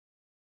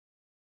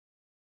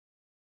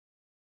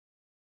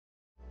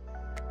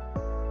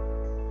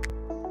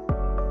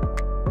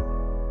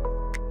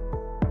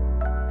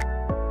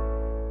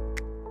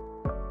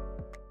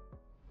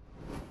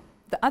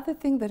The other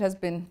thing that has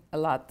been a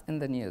lot in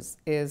the news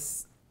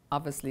is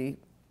obviously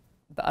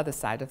the other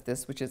side of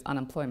this, which is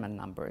unemployment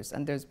numbers.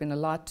 And there's been a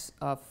lot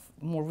of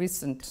more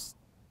recent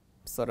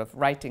sort of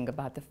writing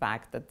about the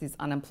fact that these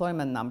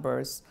unemployment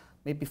numbers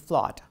may be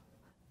flawed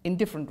in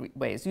different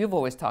ways. You've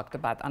always talked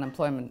about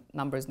unemployment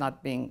numbers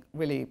not being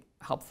really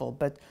helpful,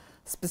 but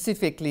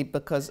specifically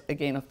because,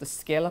 again, of the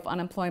scale of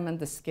unemployment,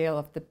 the scale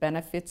of the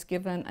benefits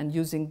given, and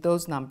using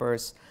those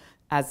numbers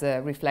as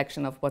a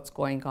reflection of what's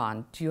going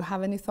on. Do you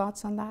have any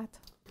thoughts on that?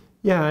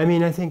 Yeah, I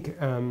mean, I think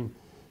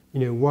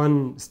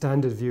one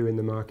standard view in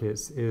the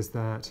markets is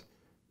that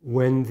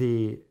when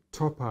the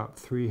top-up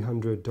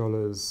 $300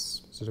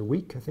 sort of a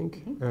week, I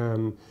think,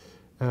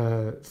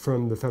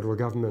 from the federal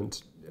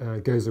government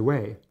goes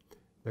away,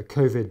 the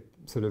COVID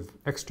sort of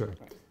extra,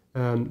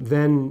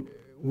 then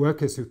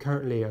workers who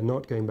currently are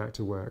not going back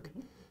to work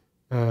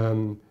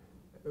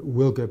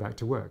will go back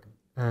to work,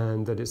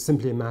 and that it's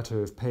simply a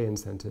matter of pay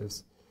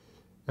incentives.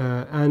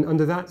 And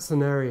under that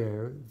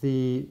scenario,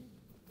 the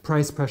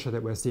price pressure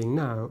that we're seeing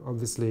now,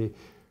 obviously,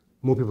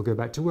 more people go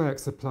back to work,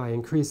 supply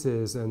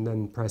increases, and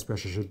then price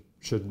pressure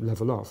should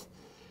level off.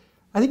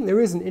 I think there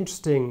is an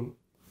interesting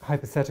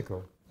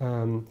hypothetical.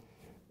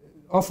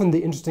 Often the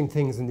interesting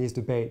things in these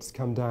debates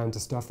come down to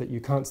stuff that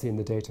you can't see in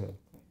the data,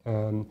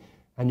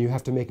 and you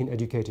have to make an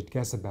educated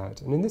guess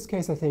about. And in this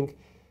case, I think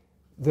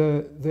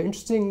the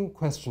interesting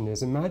question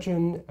is,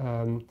 imagine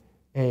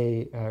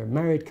a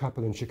married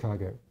couple in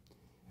Chicago,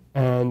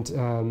 and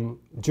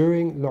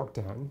during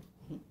lockdown,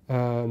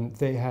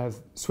 they have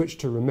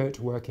switched to remote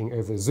working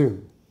over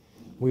Zoom.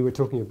 We were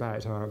talking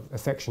about our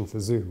affection for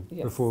Zoom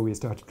before we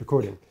started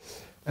recording.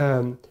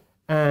 So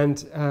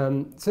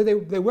they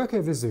work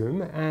over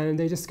Zoom, and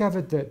they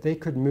discovered that they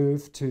could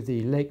move to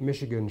the Lake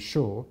Michigan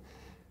shore,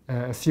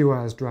 a few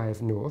hours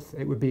drive north.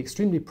 It would be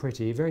extremely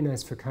pretty, very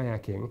nice for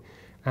kayaking,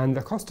 and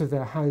the cost of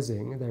their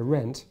housing, their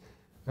rent,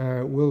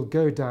 will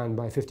go down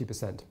by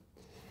 50%.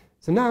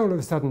 So now all of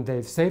a sudden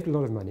they've saved a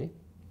lot of money,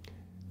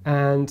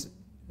 and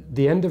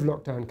the end of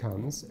lockdown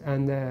comes,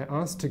 and they're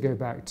asked to go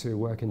back to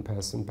work in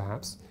person,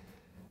 perhaps.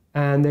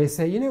 And they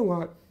say, you know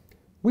what,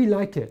 we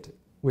like it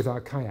with our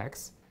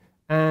kayaks,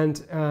 and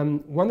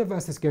one of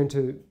us is going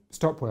to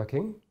stop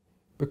working,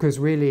 because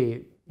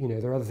really,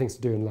 there are other things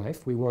to do in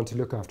life. We want to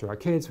look after our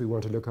kids, we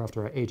want to look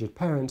after our aged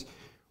parent,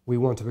 we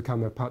want to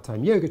become a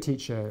part-time yoga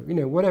teacher,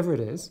 whatever it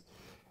is.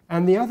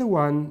 And the other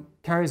one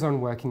carries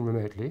on working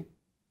remotely,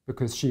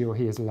 because she or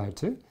he is allowed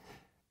to.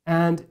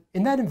 And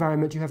in that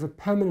environment, you have a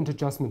permanent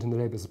adjustment in the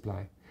labor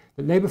supply.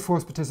 The labor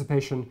force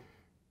participation,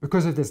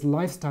 because of this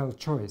lifestyle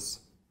choice,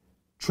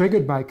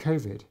 triggered by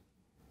COVID,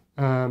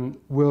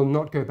 will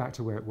not go back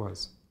to where it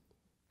was.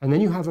 And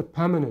then you have a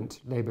permanent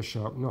labor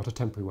shock, not a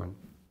temporary one.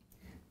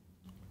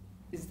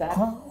 Is that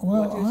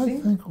well, I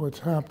think what's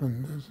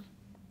happened is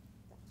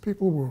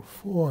people were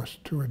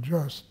forced to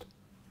adjust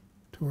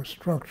to a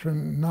structure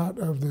not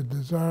of the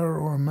desire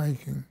or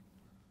making.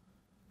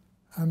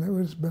 And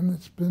it's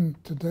been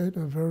to date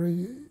a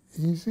very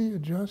easy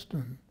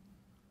adjustment.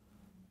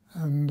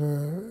 And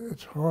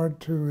it's hard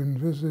to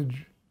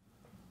envisage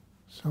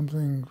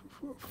something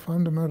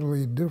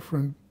fundamentally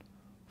different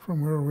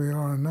from where we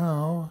are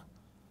now.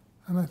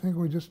 And I think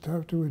we just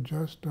have to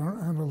adjust our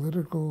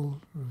analytical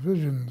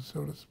vision,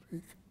 so to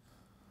speak,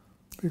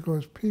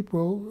 because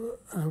people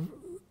have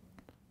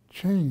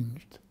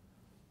changed.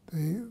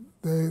 The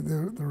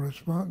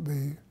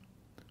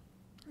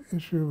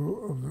issue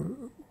of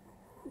the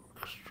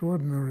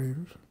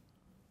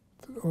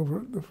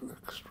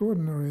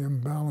extraordinary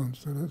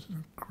imbalance that has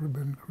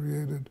been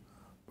created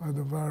by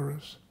the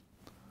virus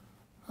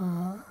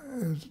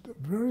is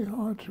very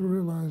hard to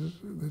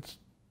realize its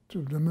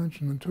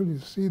dimension until you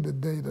see the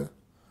data.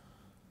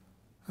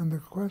 And the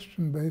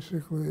question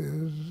basically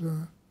is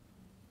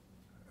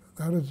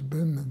that has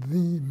been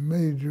the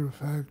major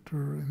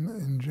factor in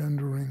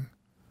engendering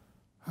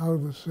how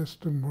the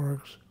system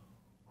works,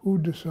 who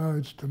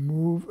decides to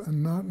move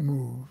and not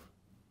move.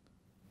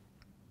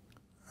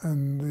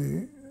 And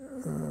the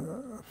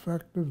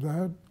effect of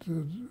that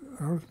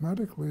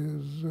arithmetically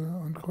is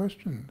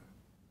unquestioned.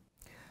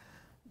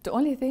 The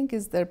only thing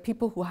is there are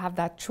people who have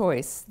that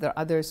choice. There are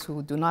others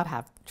who do not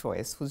have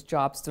choice, whose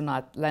jobs do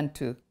not lend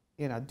to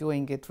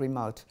doing it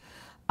remote.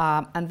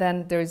 And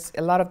then there's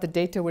a lot of the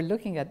data we're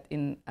looking at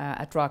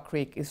at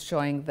RockCreek is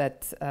showing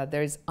that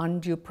there is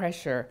undue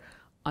pressure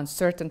on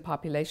certain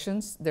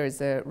populations. There is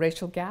a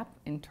racial gap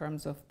in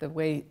terms of the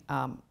way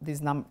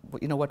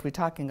what we're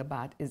talking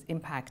about is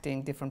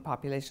impacting different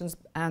populations,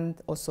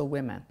 and also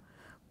women,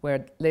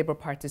 where labor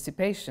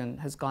participation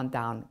has gone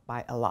down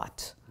by a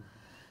lot.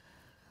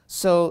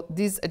 So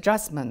these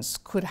adjustments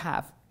could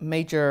have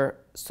major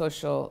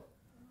social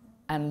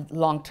and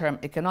long-term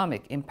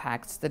economic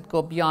impacts that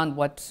go beyond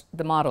what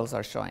the models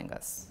are showing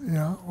us.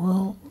 Yeah,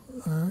 well,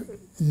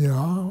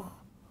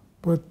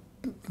 but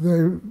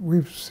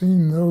we've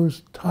seen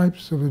those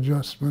types of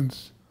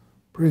adjustments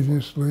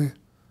previously,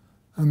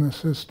 and the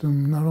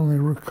system not only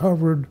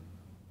recovered,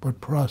 but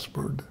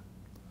prospered.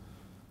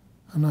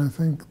 And I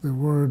think the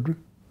word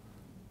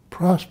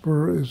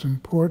prosper is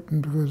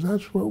important because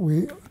that's what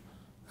we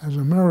as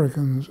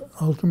Americans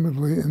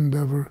ultimately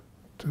endeavor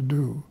to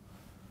do.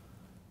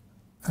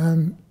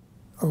 And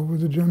over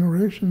the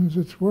generations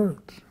it's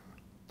worked.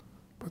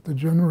 But the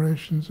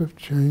generations have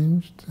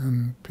changed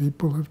and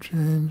people have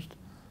changed.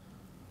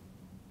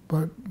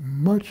 But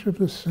much of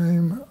the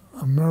same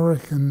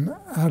American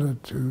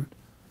attitude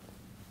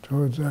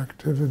towards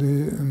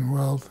activity and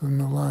wealth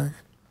and the like,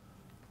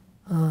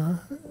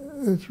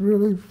 it's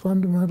really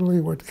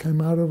fundamentally what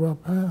came out of our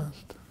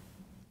past.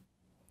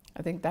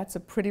 I think that's a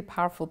pretty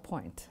powerful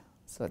point.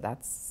 So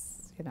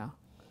that's, you know,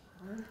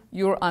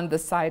 you're on the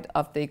side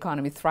of the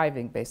economy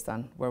thriving based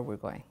on where we're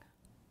going.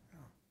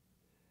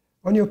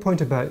 On your point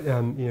about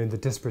you know, the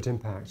disparate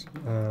impact,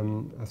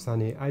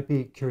 Afsani, I'd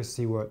be curious to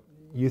see what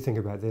you think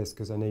about this,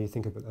 because I know you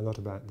think a lot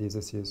about these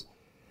issues.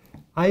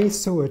 I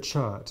saw a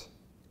chart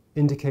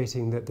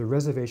indicating that the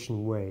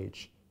reservation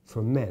wage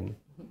for men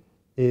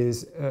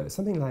is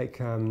something like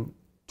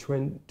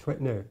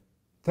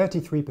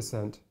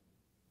 33%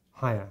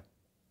 higher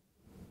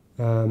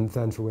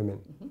than for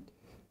women.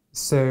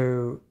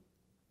 So,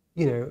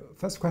 you know,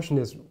 first question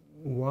is,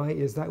 why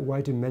is that?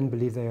 Why do men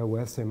believe they are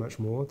worth so much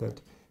more, that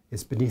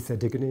it's beneath their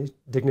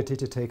dignity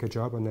to take a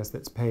job unless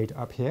it's paid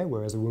up here,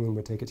 whereas a woman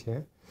would take it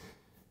here?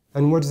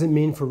 And what does it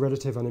mean for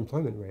relative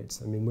unemployment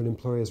rates? I mean, will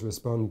employers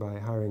respond by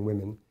hiring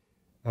women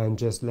and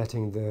just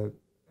letting the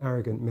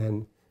arrogant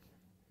men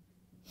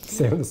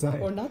stay on the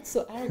side? Or not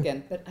so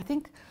arrogant, but I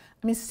think,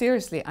 I mean,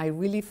 seriously, I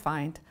really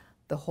find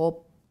the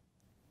whole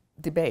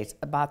debate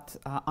about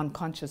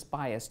unconscious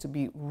bias to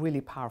be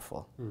really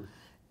powerful.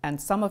 And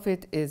some of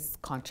it is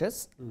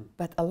conscious,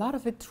 but a lot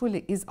of it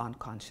truly is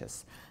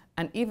unconscious.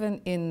 And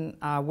even in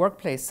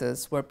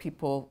workplaces where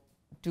people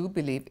do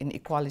believe in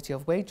equality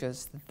of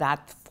wages,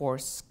 that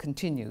force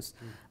continues.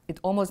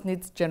 It almost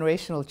needs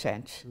generational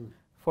change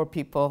for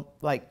people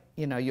like,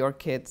 you know, your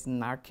kids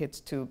and our kids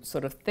to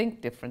sort of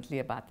think differently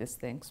about these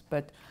things.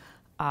 But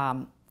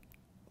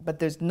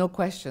there's no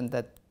question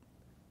that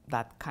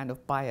that kind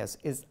of bias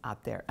is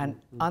out there. And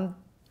on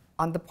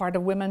the part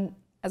of women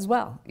as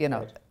well, you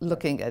know,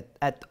 looking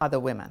at other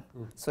women.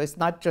 So it's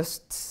not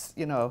just,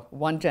 you know,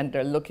 one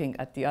gender looking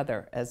at the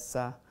other as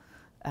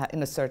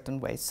in a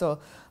certain way. So,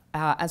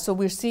 and so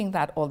we're seeing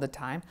that all the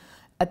time.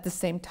 At the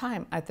same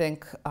time, I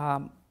think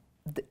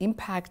the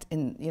impact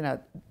in, you know,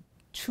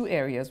 two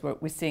areas where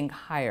we're seeing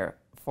higher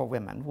for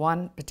women.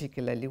 One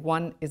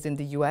is in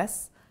the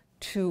US,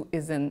 two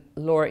is in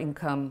lower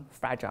income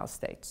fragile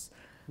states.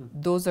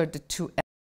 Those are the two